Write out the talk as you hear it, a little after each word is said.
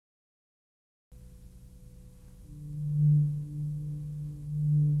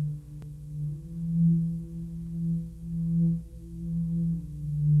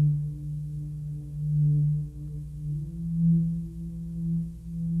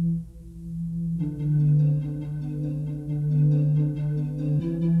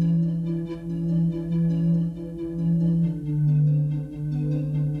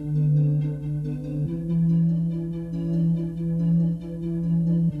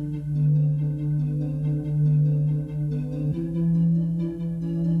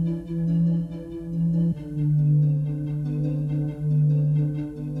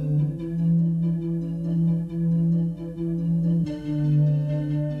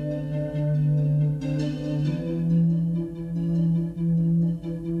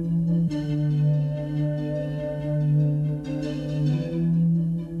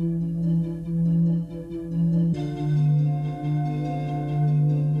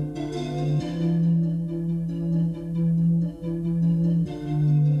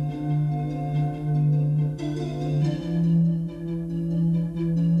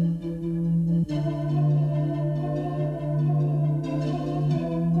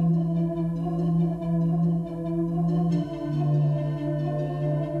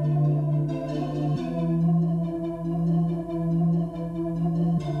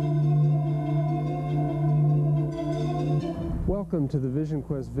Vision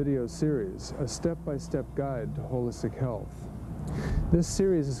Quest video series, a step-by-step guide to holistic health. This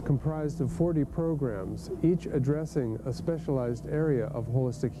series is comprised of 40 programs, each addressing a specialized area of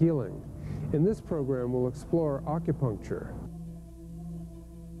holistic healing. In this program, we'll explore acupuncture.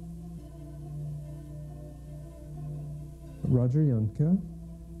 Roger Yunke,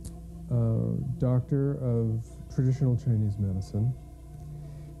 doctor of traditional Chinese medicine.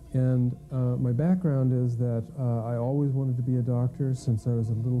 And my background is that I always wanted to be a doctor since I was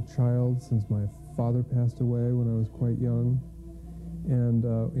a little child, since my father passed away when I was quite young. And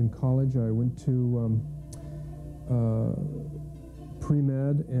in college I went to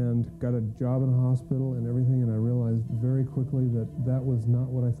pre-med and got a job in a hospital and everything, and I realized very quickly that that was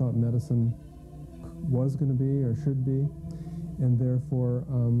not what I thought medicine was going to be or should be. And therefore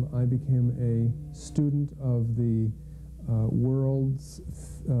I became a student of the world's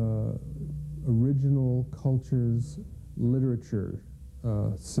original cultures, literature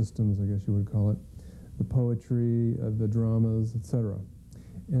systems, I guess you would call it, the poetry, the dramas, etc.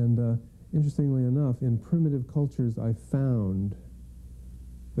 And interestingly enough, in primitive cultures, I found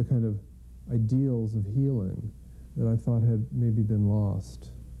the kind of ideals of healing that I thought had maybe been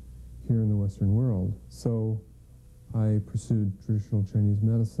lost here in the Western world. So I pursued traditional Chinese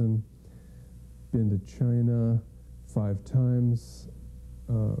medicine, been to China 5 times,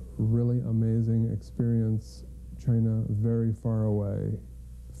 really amazing experience. China, very far away,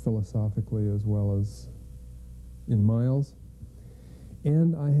 philosophically as well as in miles.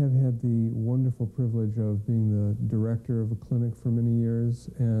 And I have had the wonderful privilege of being the director of a clinic for many years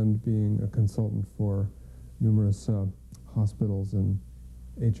and being a consultant for numerous hospitals and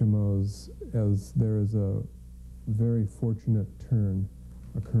HMOs, as there is a very fortunate turn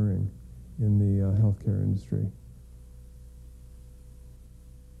occurring in the healthcare industry.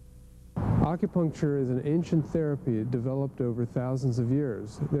 Acupuncture is an ancient therapy developed over thousands of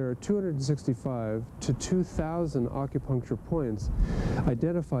years. There are 265 to 2,000 acupuncture points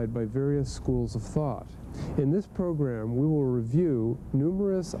identified by various schools of thought. In this program, we will review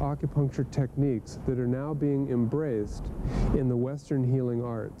numerous acupuncture techniques that are now being embraced in the Western healing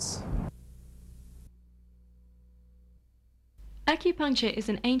arts. Acupuncture is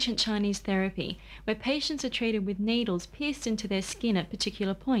an ancient Chinese therapy where patients are treated with needles pierced into their skin at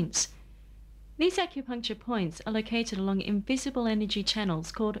particular points. These acupuncture points are located along invisible energy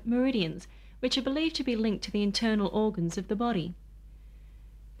channels called meridians, which are believed to be linked to the internal organs of the body.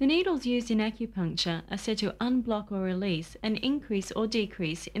 The needles used in acupuncture are said to unblock or release an increase or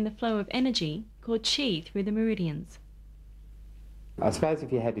decrease in the flow of energy called qi through the meridians. I suppose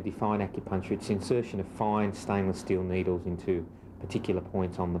if you had to define acupuncture, it's insertion of fine stainless steel needles into particular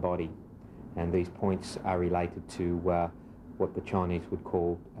points on the body. And these points are related to what the Chinese would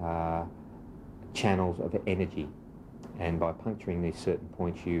call channels of energy. And by puncturing these certain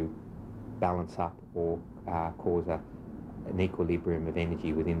points, you balance up or cause an equilibrium of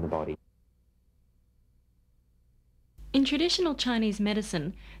energy within the body. In traditional Chinese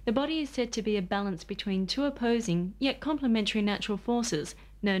medicine, the body is said to be a balance between 2 opposing yet complementary natural forces,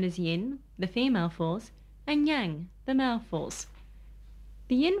 known as yin, the female force, and yang, the male force.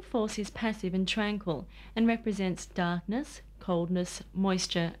 The yin force is passive and tranquil and represents darkness, coldness,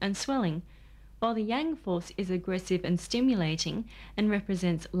 moisture, and swelling, while the yang force is aggressive and stimulating and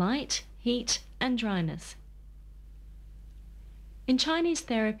represents light, heat, and dryness. In Chinese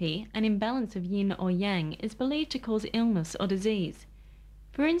therapy, an imbalance of yin or yang is believed to cause illness or disease.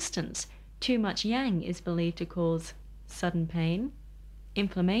 For instance, too much yang is believed to cause sudden pain,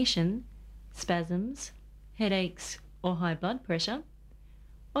 inflammation, spasms, headaches, or high blood pressure,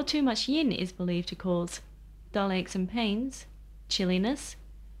 or too much yin is believed to cause dull aches and pains, chilliness,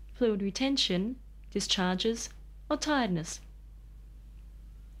 fluid retention, discharges, or tiredness.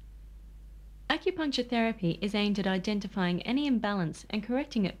 Acupuncture therapy is aimed at identifying any imbalance and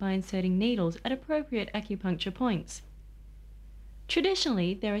correcting it by inserting needles at appropriate acupuncture points.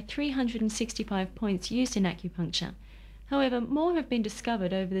 Traditionally, there are 365 points used in acupuncture. However, more have been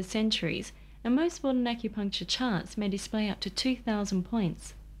discovered over the centuries, and most modern acupuncture charts may display up to 2,000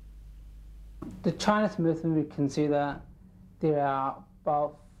 points. The Chinese medicine we consider there are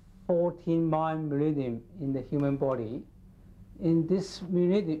about 14 mind meridians in the human body. In this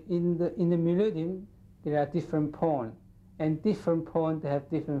meridian, in the meridian, there are different points, and different points have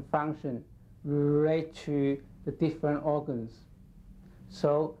different functions related to the different organs.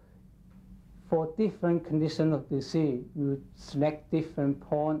 So, for different conditions of disease, you select different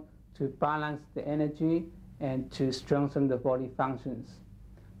points to balance the energy and to strengthen the body functions.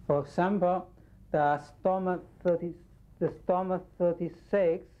 For example, the stomach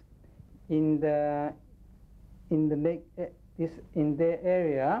 36 in the this in their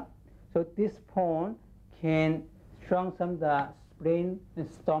area. So this point can strengthen the spleen and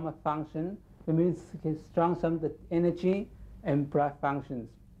stomach function. It means it can strengthen the energy and blood functions.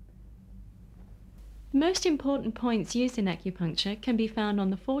 The most important points used in acupuncture can be found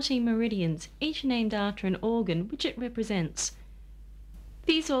on the 14 meridians, each named after an organ which it represents.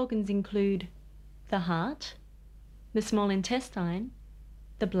 These organs include the heart, the small intestine,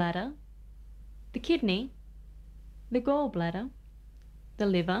 the bladder, the kidney, the gallbladder, the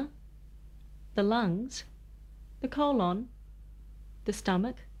liver, the lungs, the colon, the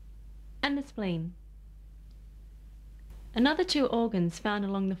stomach, and the spleen. Another two organs found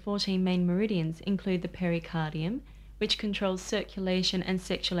along the 14 main meridians include the pericardium, which controls circulation and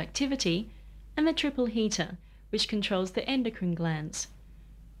sexual activity, and the triple heater, which controls the endocrine glands.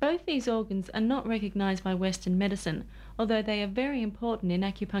 Both these organs are not recognized by Western medicine, although they are very important in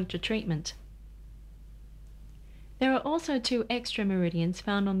acupuncture treatment. There are also two extra meridians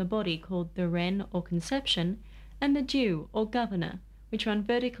found on the body called the Ren or conception and the Dew or governor, which run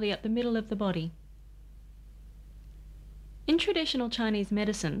vertically up the middle of the body. In traditional Chinese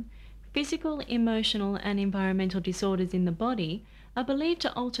medicine, physical, emotional and environmental disorders in the body are believed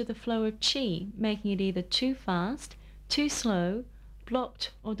to alter the flow of qi, making it either too fast, too slow,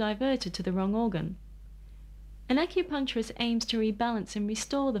 blocked or diverted to the wrong organ. An acupuncturist aims to rebalance and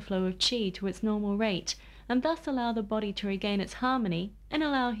restore the flow of qi to its normal rate and thus allow the body to regain its harmony and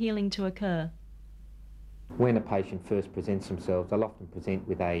allow healing to occur. When a patient first presents themselves, they'll often present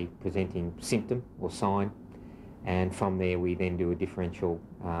with a presenting symptom or sign, and from there we then do a differential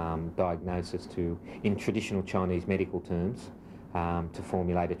diagnosis to, in traditional Chinese medical terms, to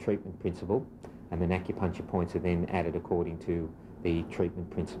formulate a treatment principle, and then acupuncture points are then added according to the treatment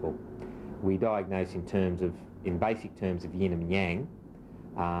principle. We diagnose in basic terms of yin and yang,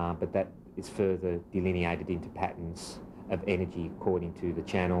 but that is further delineated into patterns of energy according to the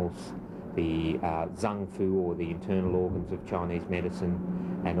channels, the zhang fu or the internal organs of Chinese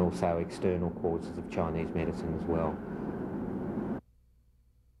medicine, and also external causes of Chinese medicine as well.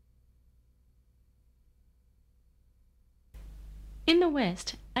 In the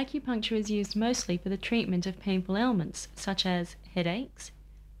West, acupuncture is used mostly for the treatment of painful ailments such as headaches,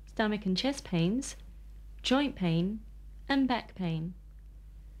 stomach and chest pains, joint pain, and back pain.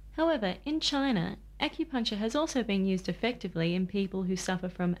 However, in China, acupuncture has also been used effectively in people who suffer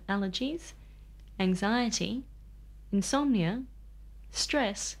from allergies, anxiety, insomnia,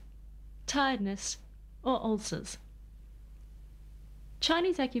 stress, tiredness, or ulcers.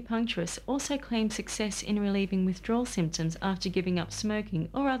 Chinese acupuncturists also claim success in relieving withdrawal symptoms after giving up smoking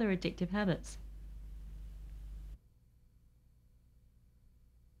or other addictive habits.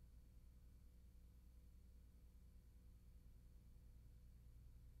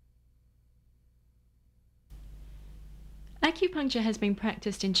 Acupuncture has been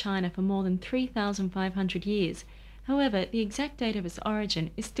practiced in China for more than 3,500 years. However, the exact date of its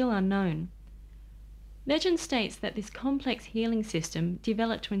origin is still unknown. Legend states that this complex healing system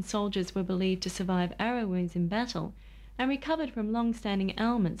developed when soldiers were believed to survive arrow wounds in battle and recovered from long-standing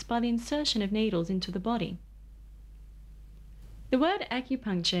ailments by the insertion of needles into the body. The word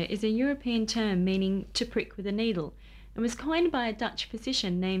acupuncture is a European term meaning to prick with a needle and was coined by a Dutch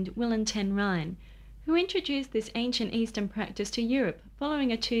physician named Willem ten Rijn, who introduced this ancient Eastern practice to Europe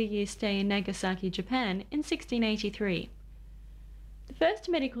following a 2-year stay in Nagasaki, Japan in 1683. The first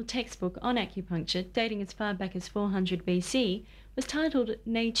medical textbook on acupuncture, dating as far back as 400 BC, was titled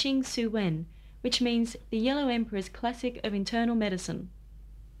Nei Qing Su Wen, which means the Yellow Emperor's Classic of Internal Medicine.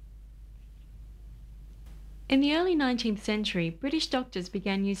 In the early 19th century, British doctors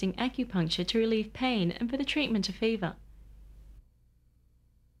began using acupuncture to relieve pain and for the treatment of fever.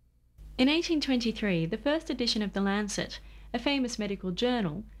 In 1823, the first edition of The Lancet, a famous medical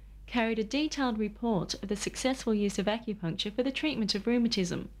journal, carried a detailed report of the successful use of acupuncture for the treatment of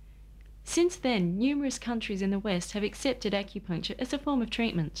rheumatism. Since then, numerous countries in the West have accepted acupuncture as a form of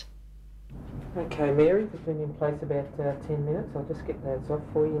treatment. Okay, Mary, we've been in place about 10 minutes. I'll just get those off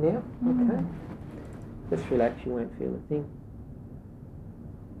for you now. Okay. Just relax, you won't feel a thing.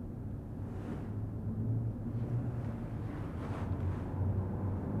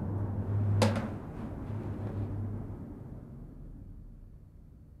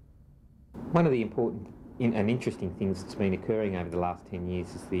 One of the important and interesting things that's been occurring over the last 10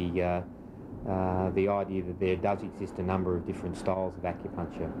 years is the idea that there does exist a number of different styles of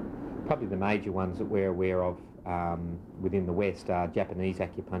acupuncture. Probably the major ones that we're aware of within the West are Japanese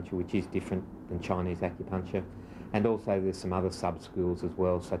acupuncture, which is different than Chinese acupuncture, and also there's some other sub-schools as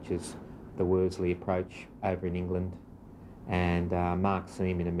well, such as the Worsley approach over in England, and Mark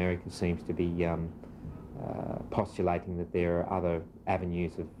Seam in America seems to be postulating that there are other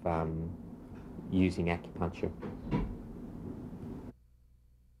avenues of using acupuncture.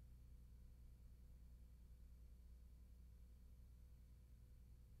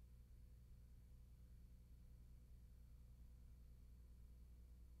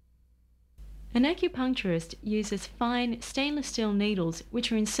 An acupuncturist uses fine stainless steel needles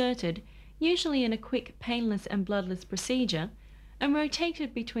which are inserted, usually in a quick, painless and bloodless procedure, and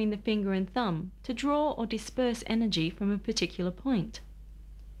rotated between the finger and thumb to draw or disperse energy from a particular point.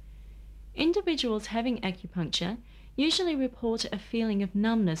 Individuals having acupuncture usually report a feeling of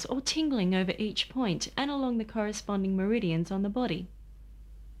numbness or tingling over each point and along the corresponding meridians on the body.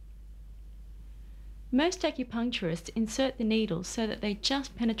 Most acupuncturists insert the needles so that they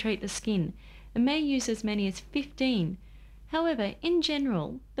just penetrate the skin and may use as many as 15. However, in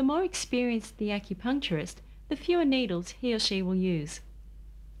general, the more experienced the acupuncturist, the fewer needles he or she will use.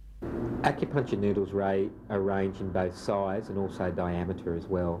 Acupuncture needles range in both size and also diameter as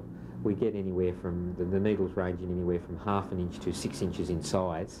well. We get anywhere from, the needles ranging anywhere from 1/2 inch to 6 inches in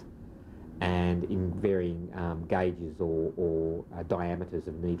size, and in varying gauges or diameters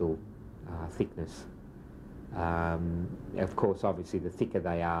of needle thickness. Of course, obviously, the thicker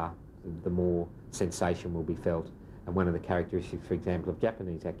they are, the more sensation will be felt. And one of the characteristics, for example, of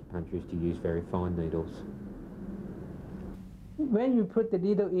Japanese acupuncture is to use very fine needles. When you put the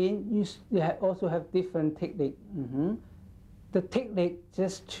needle in, you also have different technique. The technique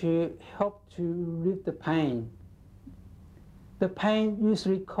just to help to relieve the pain. The pain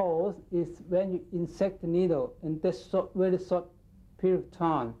usually caused is when you insert the needle in this very short period of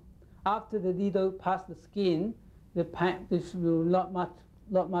time. After the needle passes the skin, the pain is not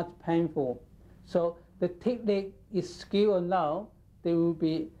much painful. So the technique is skill or no, they will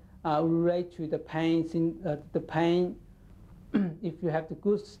be related to the pain. If you have the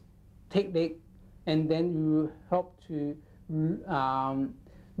good technique, and then you help to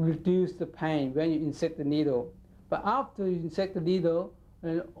reduce the pain when you insert the needle. But after you insert the needle,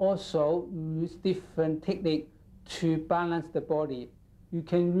 and also use different technique to balance the body. You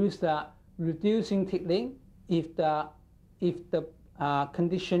can use the reducing technique if the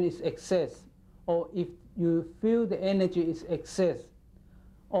condition is excess, or if you feel the energy is excess,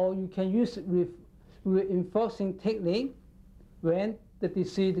 or you can use reinforcing technique when the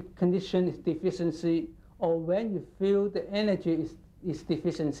disease condition is deficiency, or when you feel the energy is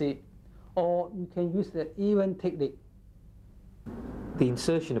deficiency, or you can use the even technique. The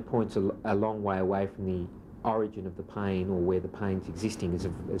insertion of points a long way away from the origin of the pain, or where the pain's existing,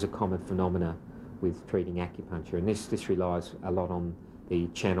 is a common phenomena with treating acupuncture, and this relies a lot on the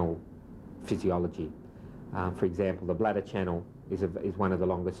channel physiology. For example, the bladder channel is one of the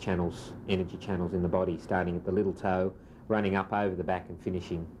longest channels, energy channels in the body, starting at the little toe, running up over the back and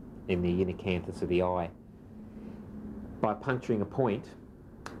finishing in the inner canthus of the eye. By puncturing a point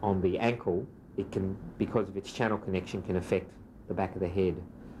on the ankle, it can, because of its channel connection, can affect the back of the head.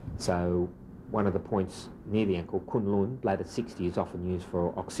 So one of the points near the ankle, Kunlun, bladder 60, is often used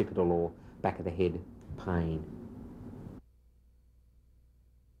for occipital or back of the head pain.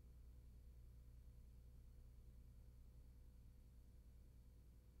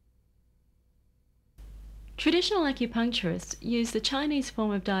 Traditional acupuncturists use the Chinese form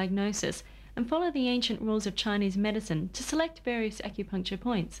of diagnosis and follow the ancient rules of Chinese medicine to select various acupuncture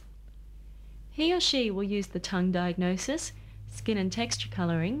points. He or she will use the tongue diagnosis, skin and texture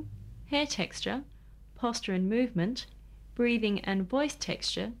colouring, hair texture, posture and movement, breathing and voice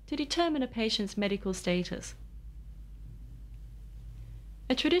texture to determine a patient's medical status.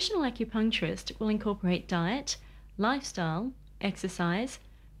 A traditional acupuncturist will incorporate diet, lifestyle, exercise,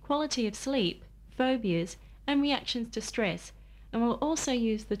 quality of sleep, phobias, and reactions to stress, and will also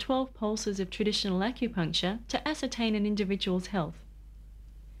use the 12 pulses of traditional acupuncture to ascertain an individual's health.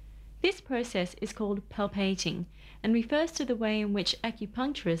 This process is called palpating and refers to the way in which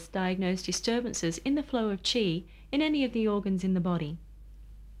acupuncturists diagnose disturbances in the flow of qi in any of the organs in the body.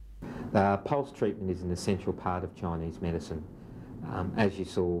 Pulse treatment is an essential part of Chinese medicine. As you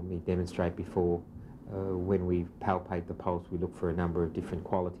saw me demonstrate before, when we palpate the pulse, we look for a number of different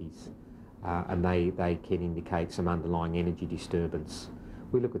qualities. And they can indicate some underlying energy disturbance.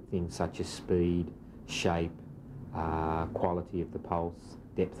 We look at things such as speed, shape, quality of the pulse,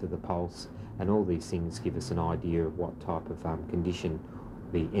 depth of the pulse, and all these things give us an idea of what type of condition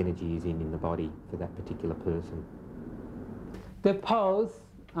the energy is in the body for that particular person. The pulse,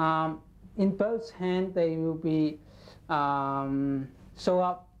 in both hands, they will be show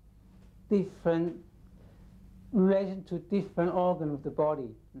up different relation to different organs of the body.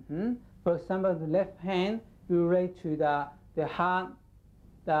 For example, the left hand will relate to the heart,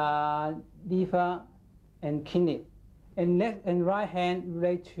 the liver, and kidney. And left and right hand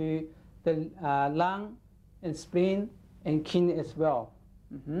relate to the lung and spleen and kidney as well.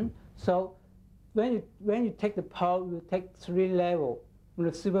 So when you take the pulse, you take 3 levels, from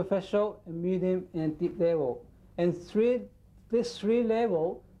the superficial, and medium, and deep level. And these 3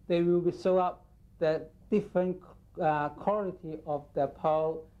 levels, they will be show up the different quality of the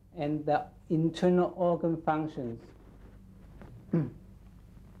pulse and the internal organ functions. And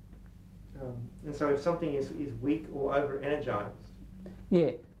so if something is weak or over-energized?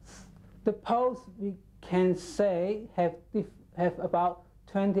 Yeah, the pulse we can say have about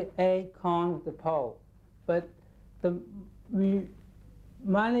 28 counts of the pulse, but we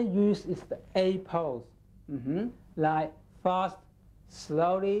mainly use is the A pulse, like fast,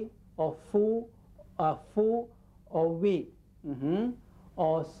 slowly, or full or weak,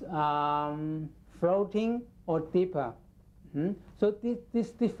 or floating or deeper. So this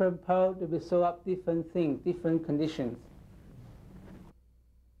different pulse will show up different things, different conditions.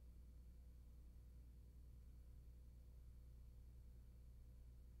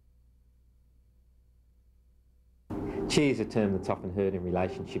 Qi is a term that's often heard in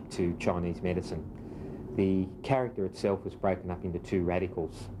relationship to Chinese medicine. The character itself was broken up into 2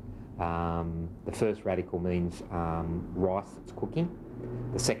 radicals. The first radical means rice that's cooking.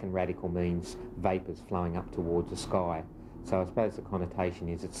 The second radical means vapours flowing up towards the sky. So I suppose the connotation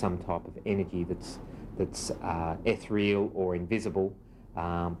is it's some type of energy that's ethereal or invisible,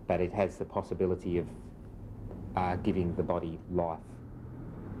 but it has the possibility of giving the body life.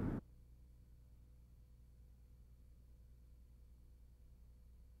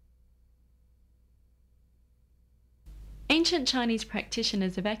 Ancient Chinese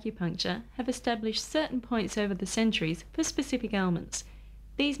practitioners of acupuncture have established certain points over the centuries for specific ailments.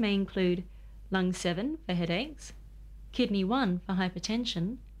 These may include lung 7 for headaches, kidney 1 for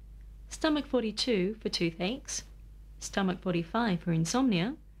hypertension, stomach 42 for toothaches, stomach 45 for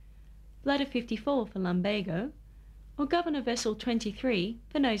insomnia, bladder 54 for lumbago, or governor vessel 23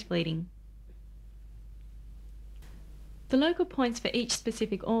 for nose bleeding. The local points for each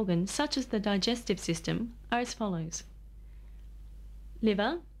specific organ, such as the digestive system, are as follows: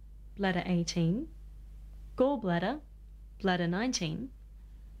 liver, bladder 18, gallbladder, bladder 19,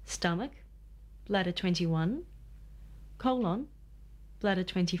 stomach, bladder 21, colon, bladder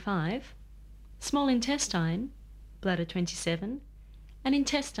 25, small intestine, bladder 27, and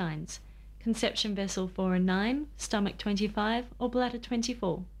intestines, conception vessel 4 and 9, stomach 25, or bladder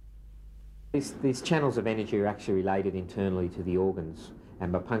 24. These channels of energy are actually related internally to the organs,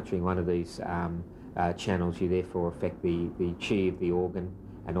 and by puncturing one of these channels, you therefore affect the qi of the organ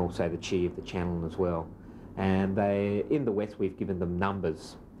and also the qi of the channel as well. And in the West we've given them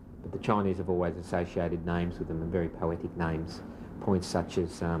numbers, but the Chinese have always associated names with them, and very poetic names. Points such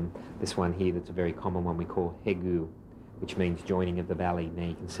as this one here, that's a very common one we call Hegu, which means joining of the valley. Now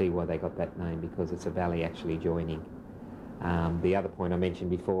you can see why they got that name, because it's a valley actually joining. The other point I mentioned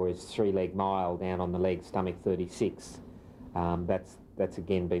before is 3-leg mile down on the leg, stomach 36. That's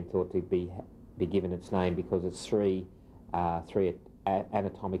again been thought to be given its name because it's 3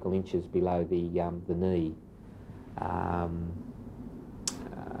 anatomical inches below the knee.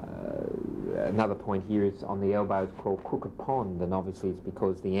 Another point here is on the elbow, it's called crooked pond, and obviously it's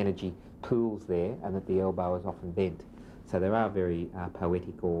because the energy pools there and that the elbow is often bent. So there are very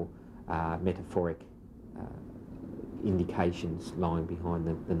poetic or metaphoric indications lying behind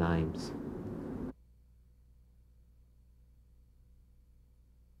the names.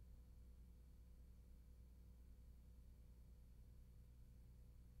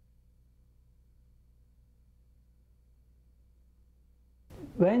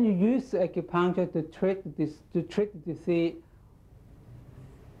 When you use acupuncture to treat the disease,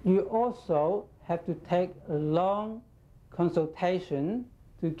 you also have to take a long consultation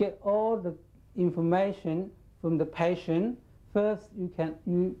to get all the information from the patient. First,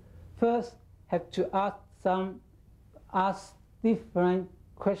 you first have to ask different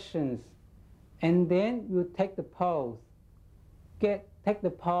questions, and then you take the pulse. Take the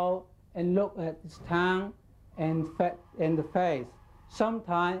pulse and look at his tongue and the face.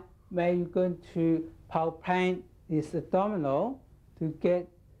 Sometimes you're going to palpate his abdominal to get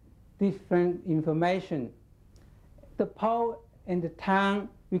different information. The pulse and the tongue,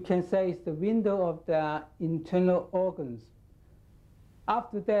 we can say, is the window of the internal organs.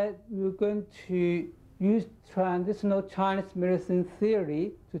 After that, we're going to use traditional Chinese medicine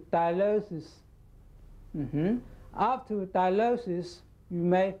theory to diagnose. After diagnosis, you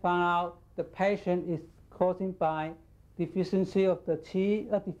may find out the patient is caused by deficiency of the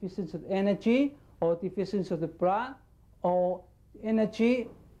qi, or deficiency of energy, or deficiency of the blood, or energy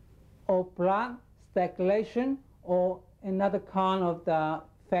or blood stagnation or another kind of the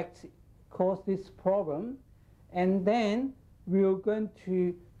facts cause this problem. And then we're going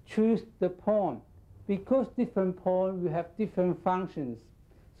to choose the point. Because different points will have different functions.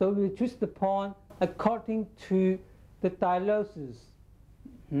 So we choose the point according to the diagnosis.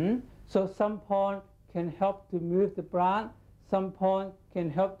 So some point can help to move the blood, some point can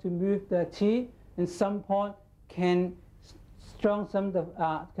help to move the qi, and some point can strengthen the,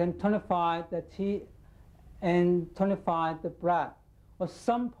 can tonify the qi and tonify the blood. Or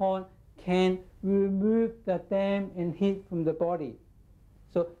some point can remove the damp and heat from the body.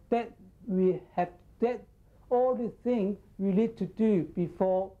 So that we have that all the things we need to do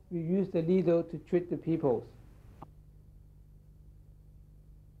before we use the needle to treat the people.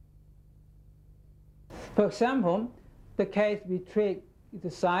 For example, the case we treat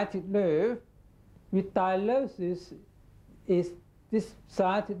the sciatic nerve, with diagnosis is this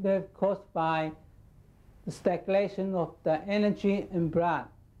sciatic nerve caused by the stagnation of the energy and blood,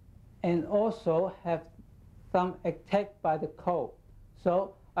 and also have some attack by the cold.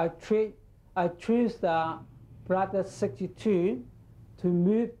 So I choose the brother 62 to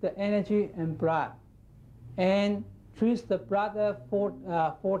move the energy and blood, and choose the brother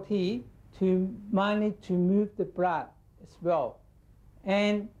 40 to mainly to move the blood as well,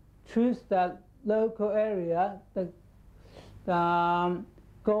 and choose the local area, the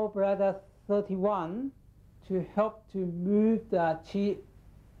gallbladder 31 to help to move the qi,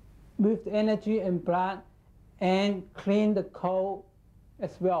 move the energy and blood, and clean the cold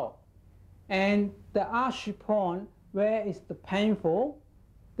as well. And the archery point, where is the painful,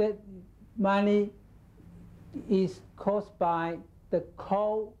 that mainly is caused by the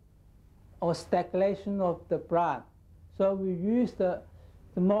cold or stagnation of the blood. So we use the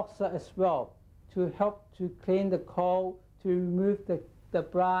moxa as well to help to clean the cold, to remove the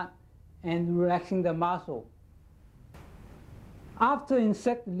blood and relaxing the muscle. After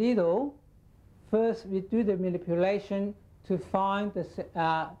insert the needle, first we do the manipulation to find the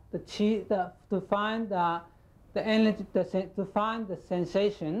qi, to find the energy, to find the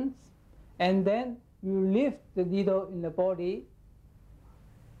sensations, and then you lift the needle in the body.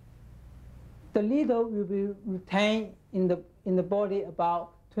 The needle will be retained in the body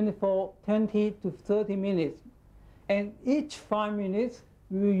about 20 to 30 minutes, and each 5 minutes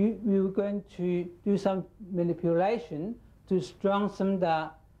we're going to do some manipulation to strengthen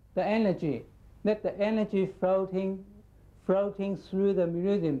the energy. Let the energy floating through the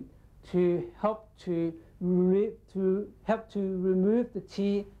meridian to help to remove the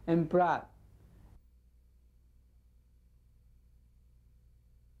qi and blood.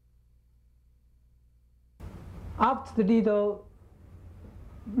 After the needle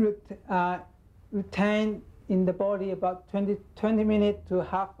retained in the body about 20 minutes to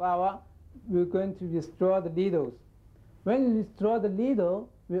half hour, we're going to withdraw the needles. When we withdraw the needle,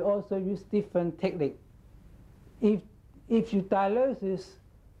 we also use different techniques. If you diagnose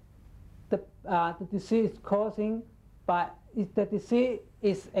the disease causing by, if the disease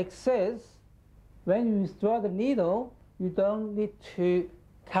is excess, when you withdraw the needle, you don't need to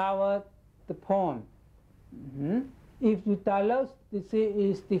cover the point. If you diagnose the disease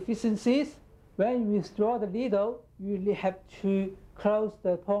is deficiencies, when you withdraw the needle, you have to close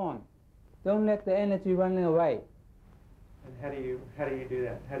the point. Don't let the energy run away. And how do you do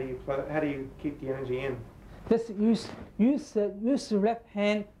that? How do you keep the energy in? Just use the left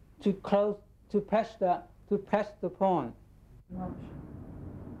hand to close, to press the point.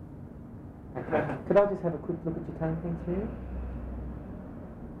 Okay. Could I just have a quick look at your tongue, thanks, Mary?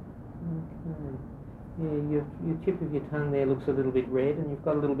 Okay. Yeah, your tip of your tongue there looks a little bit red, and you've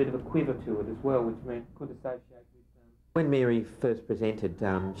got a little bit of a quiver to it as well, which could associate with... When Mary first presented,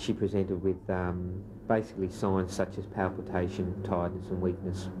 she presented with basically signs such as palpitation, tiredness and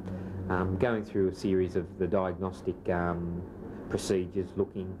weakness. Going through a series of the diagnostic procedures,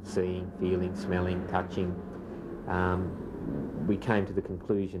 looking, seeing, feeling, smelling, touching, we came to the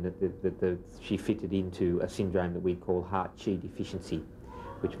conclusion that she fitted into a syndrome that we call heart qi deficiency,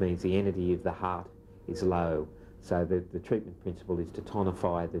 which means the energy of the heart is low. So the treatment principle is to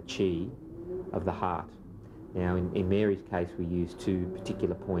tonify the qi of the heart. Now in Mary's case we used two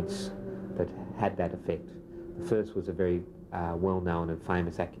particular points that had that effect. The first was a very well-known and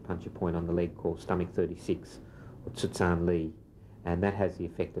famous acupuncture point on the leg called stomach 36, or Tsusan Li, and that has the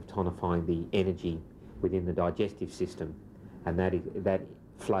effect of tonifying the energy within the digestive system, and that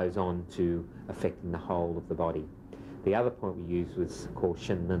flows on to affecting the whole of the body. The other point we used was called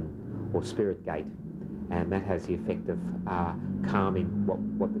Shen Nen, or spirit gate, and that has the effect of calming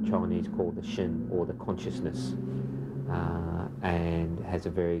what the Chinese call the Shen, or the consciousness, and has a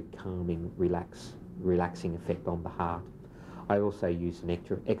very calming, relaxed relaxing effect on the heart. I also use an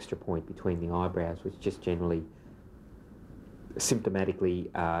extra point between the eyebrows, which just generally symptomatically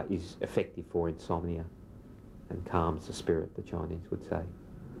is effective for insomnia and calms the spirit, the Chinese would say.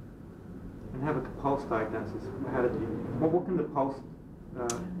 And how about the pulse diagnosis? How did you, what can the pulse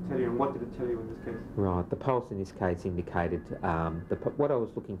tell you, and what did it tell you in this case? Right, the pulse in this case indicated, what I was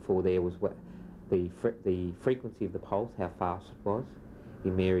looking for there was the frequency of the pulse, how fast it was.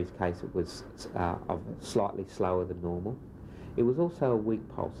 In Mary's case it was slightly slower than normal. It was also a weak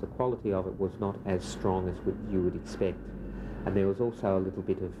pulse. The quality of it was not as strong as you would expect. And there was also a little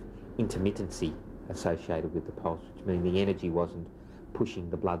bit of intermittency associated with the pulse, which means the energy wasn't pushing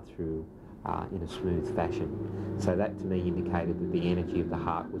the blood through in a smooth fashion. So that to me indicated that the energy of the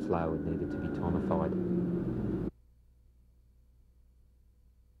heart was low and needed to be tonified.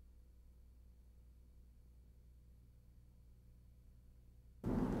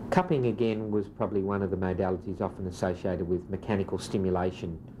 Cupping again was probably one of the modalities often associated with mechanical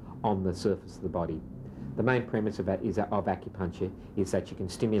stimulation on the surface of the body. The main premise of acupuncture is that you can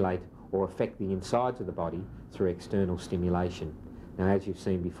stimulate or affect the insides of the body through external stimulation. Now, as you've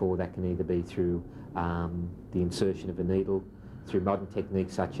seen before, that can either be through the insertion of a needle, through modern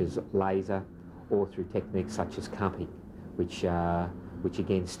techniques such as laser, or through techniques such as cupping, which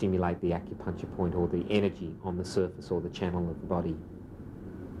again stimulate the acupuncture point or the energy on the surface or the channel of the body.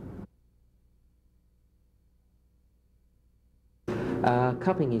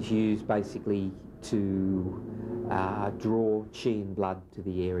 Cupping is used basically to draw qi and blood to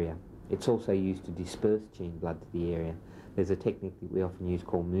the area. It's also used to disperse qi and blood to the area. There's a technique that we often use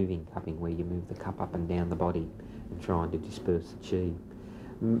called moving cupping, where you move the cup up and down the body and trying to disperse the qi.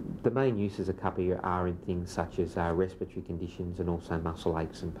 The main uses of cupping are in things such as respiratory conditions and also muscle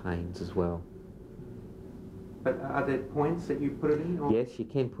aches and pains as well. But are there points that you put it in? Or? Yes, you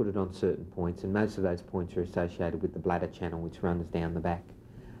can put it on certain points, and most of those points are associated with the bladder channel, which runs down the back.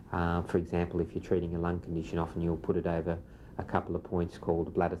 For example, if you're treating a lung condition, often you'll put it over a couple of points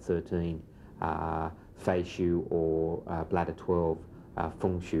called bladder 13, Fei Shu, or bladder 12,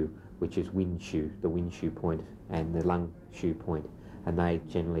 Feng Shu, which is Wind Shu, the Wind Shu point, and the Lung Shu point, and they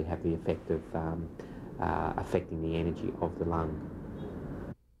generally have the effect of affecting the energy of the lung.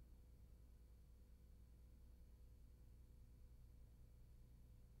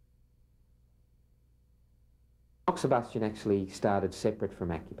 Moxibustion actually started separate from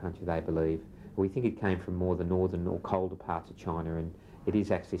acupuncture, they believe. We think it came from more the northern or colder parts of China, and it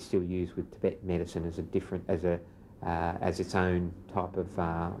is actually still used with Tibetan medicine as its own type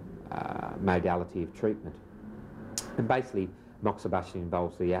of modality of treatment. And basically, moxibustion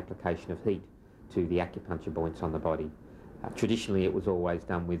involves the application of heat to the acupuncture points on the body. Traditionally, it was always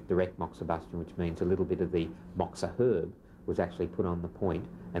done with direct moxibustion, which means a little bit of the moxa herb was actually put on the point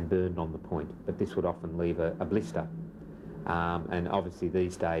and burned on the point, but this would often leave a blister. And obviously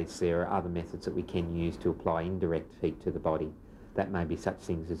these days there are other methods that we can use to apply indirect heat to the body. That may be such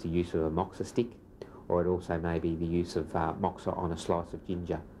things as the use of a moxa stick, or it also may be the use of moxa on a slice of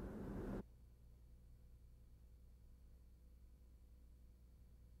ginger.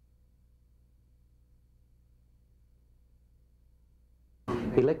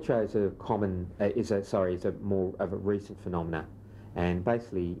 Electrodes are common, is a more of a recent phenomena, and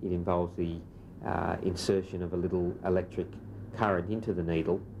basically it involves the insertion of a little electric current into the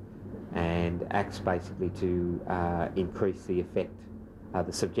needle, and acts basically to increase the effect,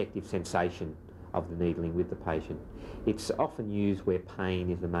 the subjective sensation of the needling with the patient. It's often used where pain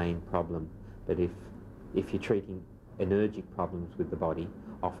is the main problem, but if you're treating energetic problems with the body,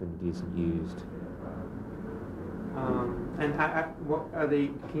 often it isn't used. And what are they?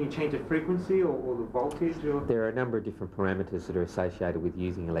 Can you change the frequency or the voltage? Or? There are a number of different parameters that are associated with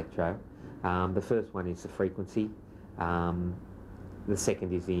using electro. The first one is the frequency, the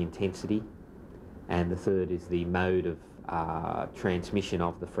second is the intensity, and the third is the mode of transmission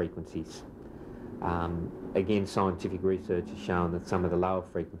of the frequencies. Again, scientific research has shown that some of the lower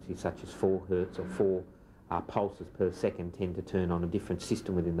frequencies, such as 4 Hertz or 4 pulses per second, tend to turn on a different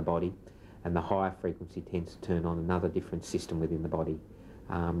system within the body, and the higher frequency tends to turn on another different system within the body,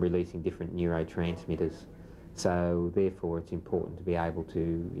 releasing different neurotransmitters. So therefore it's important to be able to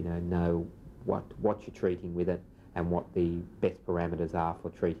know what you're treating with it and what the best parameters are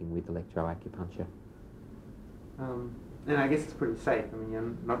for treating with electroacupuncture. And I guess it's pretty safe. I mean,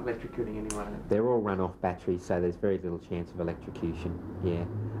 you're not electrocuting anyone. They're all run off batteries, so there's very little chance of electrocution. Yeah,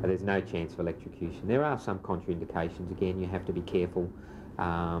 there's no chance of electrocution. There are some contraindications. Again, you have to be careful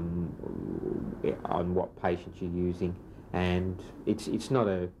on what patients you're using, and it's not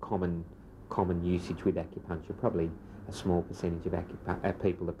a common usage with acupuncture. Probably a small percentage of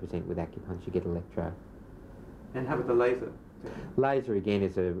people that present with acupuncture get electro. And how about the laser? Laser again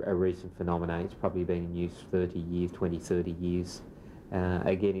is a recent phenomenon. It's probably been in use 30 years, 20, 30 years.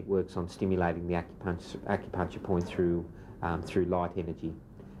 Again, it works on stimulating the acupuncture point through light energy.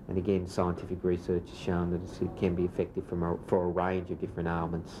 And again, scientific research has shown that it can be effective for a range of different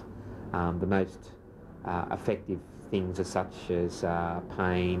ailments. The most effective things are such as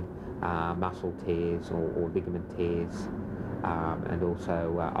pain, muscle tears or ligament tears, and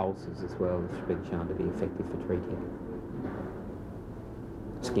also ulcers as well, which have been shown to be effective for treating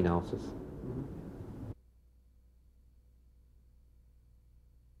skin ulcers.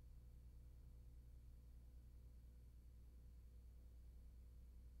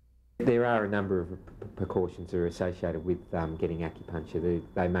 There are a number of precautions that are associated with getting acupuncture.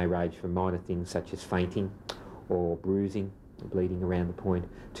 They may range from minor things such as fainting or bruising, bleeding around the point,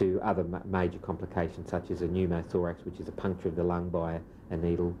 to other major complications such as a pneumothorax, which is a puncture of the lung by a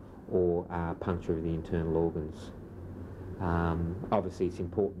needle, or puncture of the internal organs. Obviously it's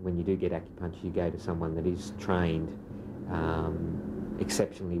important when you do get acupuncture you go to someone that is trained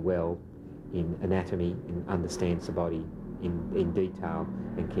exceptionally well in anatomy and understands the body in detail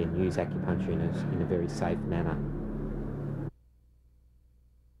and can use acupuncture in a very safe manner.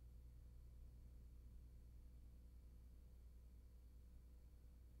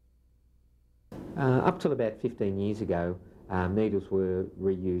 Up till about 15 years ago, needles were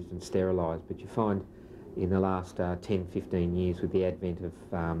reused and sterilised, but you find in the last 10, 15 years with the advent of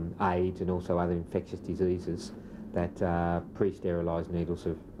AIDS and also other infectious diseases that pre-sterilised needles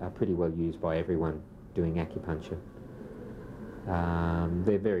are pretty well used by everyone doing acupuncture.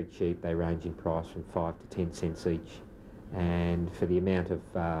 They're very cheap. They range in price from 5 to 10 cents each, and for the amount of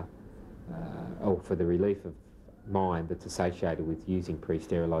or for the relief of mind that's associated with using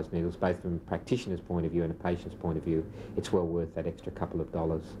pre-sterilised needles, both from a practitioner's point of view and a patient's point of view, it's well worth that extra couple of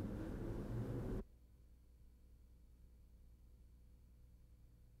dollars.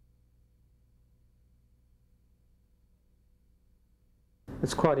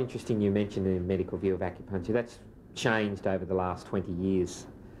 It's quite interesting you mentioned the medical view of acupuncture. That's changed over the last 20 years.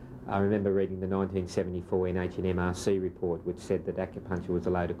 I remember reading the 1974 NHMRC report, which said that acupuncture was a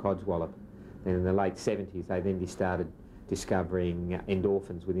load of codswallop. Then in the late 70s they then started discovering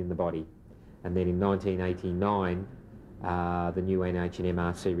endorphins within the body, and then in 1989 the new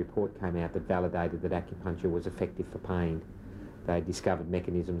NHMRC report came out that validated that acupuncture was effective for pain. They discovered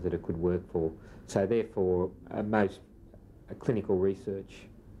mechanisms that it could work for. So therefore most clinical research,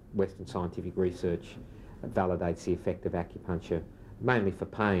 Western scientific research, validates the effect of acupuncture, mainly for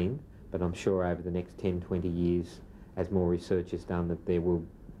pain, but I'm sure over the next 10, 20 years, as more research is done, that there will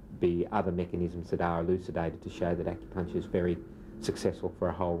be other mechanisms that are elucidated to show that acupuncture is very successful for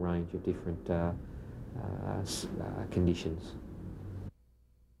a whole range of different conditions.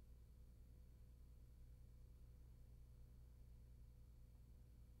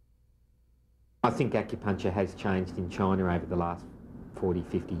 I think acupuncture has changed in China over the last 40,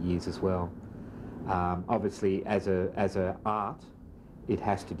 50 years as well. Obviously, as a art, it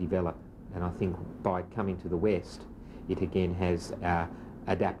has to develop, and I think by coming to the West, it again has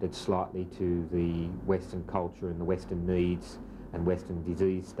adapted slightly to the Western culture and the Western needs and Western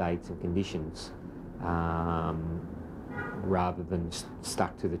disease states and conditions, rather than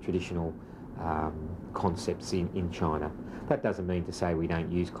stuck to the traditional concepts in China. That doesn't mean to say we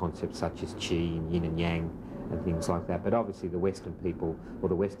don't use concepts such as qi and yin and yang and things like that, but obviously the Western people or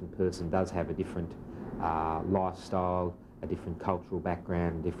the Western person does have a different lifestyle, a different cultural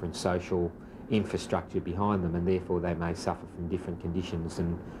background, different social infrastructure behind them, and therefore they may suffer from different conditions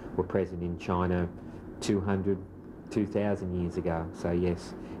than were present in China 200, 2,000 years ago. So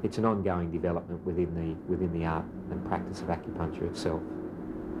yes, it's an ongoing development within the art and practice of acupuncture itself.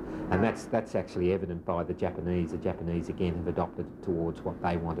 And that's actually evident by the Japanese. The Japanese again have adopted it towards what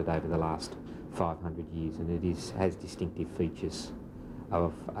they wanted over the last 500 years, and it has distinctive features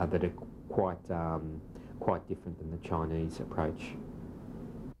of that are quite different than the Chinese approach.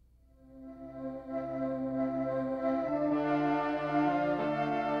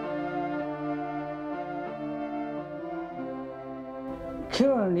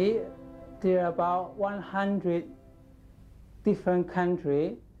 Currently, there are about 100 different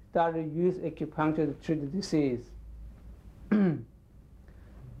countries that use acupuncture to treat the disease.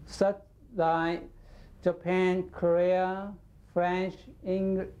 Such like Japan, Korea, French,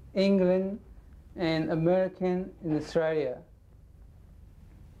 England, and American, and Australia.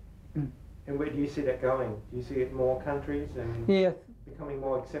 And where do you see that going? Do you see it in more countries and becoming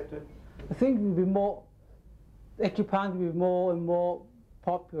more accepted? I think it will be more, acupuncture will be more and more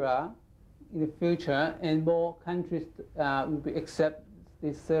popular in the future, and more countries will accept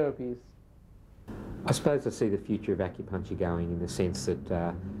these therapies? I suppose I see the future of acupuncture going in the sense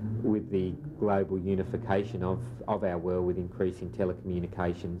that with the global unification of our world, with increasing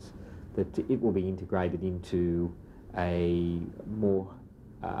telecommunications, that it will be integrated into a more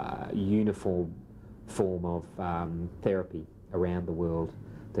uniform form of therapy around the world,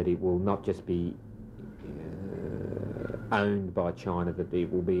 that it will not just be owned by China, that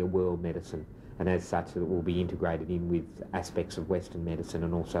it will be a world medicine, and as such it will be integrated in with aspects of Western medicine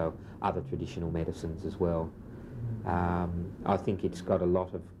and also other traditional medicines as well. I think it's got a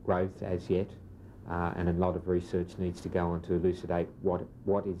lot of growth as yet, and a lot of research needs to go on to elucidate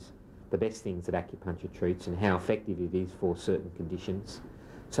what is the best things that acupuncture treats and how effective it is for certain conditions,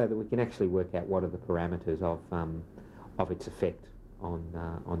 so that we can actually work out what are the parameters of its effect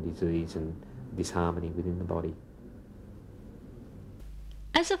on disease and disharmony within the body.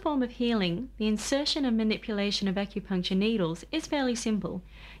 As a form of healing, the insertion and manipulation of acupuncture needles is fairly simple,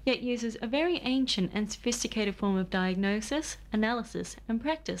 yet uses a very ancient and sophisticated form of diagnosis, analysis, and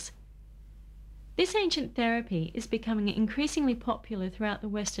practice. This ancient therapy is becoming increasingly popular throughout the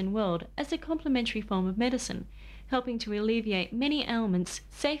Western world as a complementary form of medicine, helping to alleviate many ailments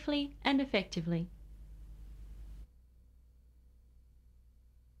safely and effectively.